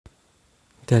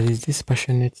There is this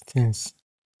passionate things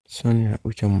Sonia,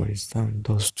 Uche, and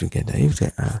does together. If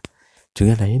they are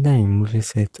together, either in movie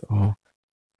set or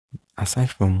aside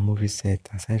from movie set,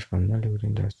 aside from Nollywood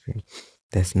industry,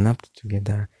 they snapped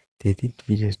together. They did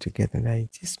videos together.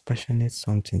 Like this passionate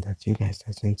something that you guys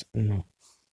doesn't know.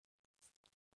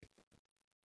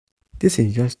 This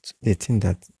is just the thing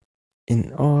that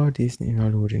in all this in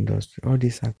Hollywood industry, all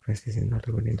these actresses in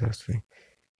Hollywood industry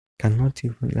cannot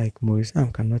even like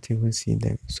Sam cannot even see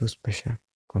them so special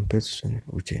compared to Sonia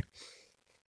Uche.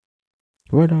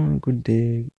 Well done, good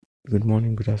day, good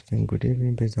morning, good afternoon, good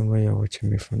evening, based on where you're watching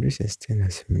me from. This is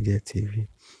Tennis Media TV.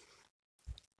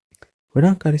 We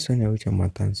don't carry Sonia Uche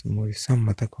matter and Sam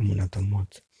matter common at the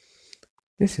month.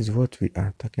 This is what we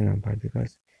are talking about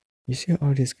because you see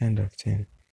all this kind of thing.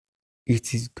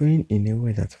 It is going in a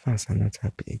way that fans are not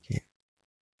happy again.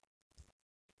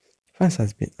 Fans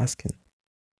has been asking,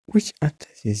 which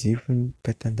actress is even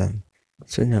better than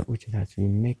Sonia Uche that will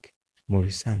make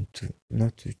Sam to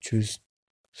not to choose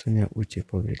Sonia Uche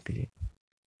publicly?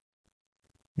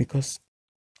 Because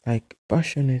like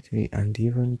passionately and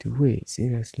even the way,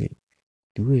 seriously,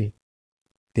 the way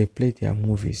they play their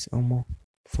movies,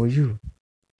 for you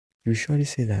surely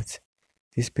say that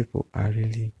these people are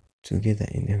really together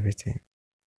in everything.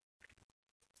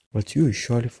 But you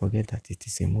surely forget that it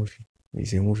is a movie.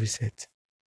 It's a movie set.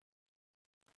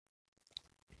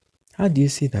 How do you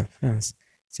see that fans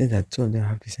say that two of them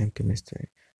have the same chemistry,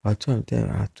 or two of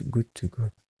them are too good to go,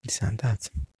 this and that?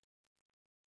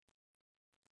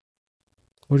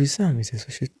 Sam is a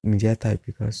social media type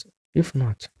because if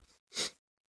not,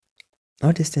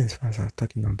 all these things fans are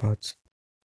talking about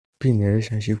being in a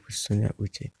relationship with Sonia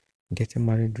Uche, getting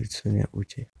married with Sonia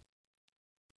Uche.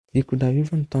 He could have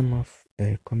even turned off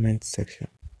a comment section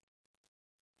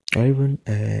or even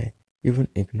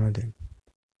ignore them.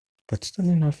 But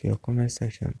turning off your comment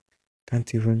section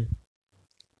doesn't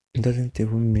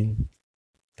even mean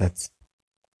that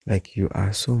like you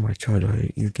are so matured or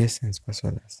you get sense past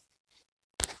others.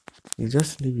 You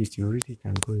just leave it, you read it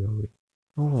and go your way.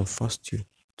 No one forced you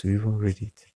to even read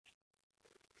it.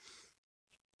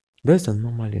 Based on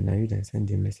normally now you then send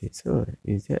a message. So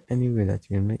is there any way that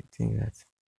you may think that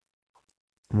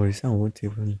Morrison won't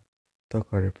even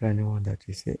talk or reply anyone that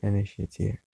will say any shit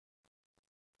here?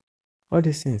 All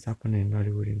these things happen in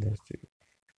Nollywood industry.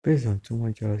 Based on too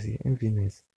much jealousy,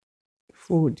 enviness,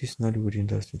 for this Nollywood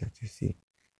industry that you see.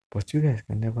 But you guys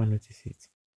can never notice it.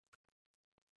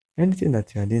 Anything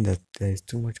that you are doing that there is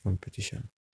too much competition,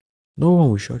 no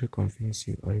one will surely convince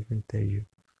you or even tell you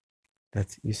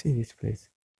that you see this place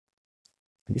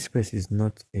is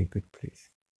not a good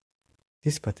place.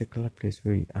 This particular place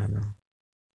where you are now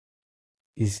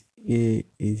is a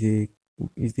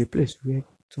place where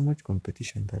too much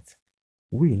competition that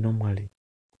we normally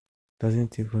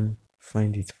doesn't even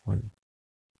find it funny.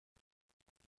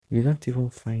 We don't even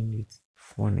find it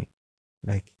funny.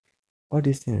 Like all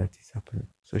these things that is happening,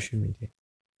 social media.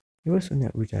 Even Sonia,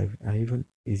 which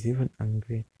is even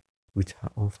angry with her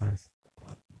own fans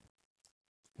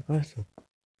because of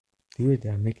the way they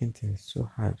are making things so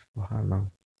hard for her now.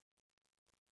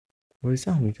 But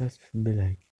some will just be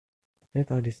like, let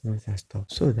all this nonsense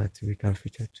stop so that we can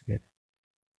feature together.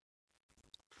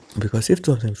 Because if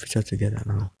two of them feature together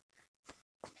now,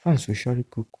 fans will surely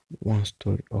cook one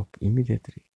story up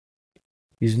immediately.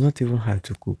 It's not even hard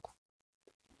to cook.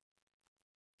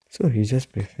 So he just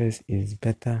prefers it's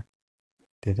better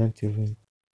they don't even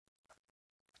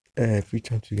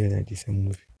feature together in the same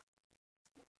movie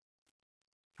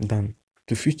than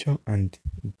to feature and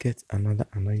get another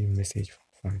annoying message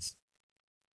from fans,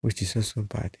 which is also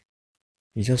bad.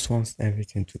 He just wants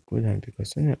everything to go down because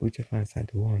Sonia Uche fans are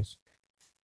the ones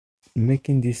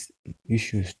making these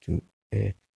issues to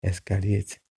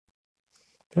escalate.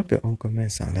 Drop your own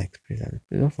comments and likes, please.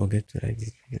 Don't forget to like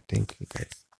this video. Thank you,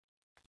 guys.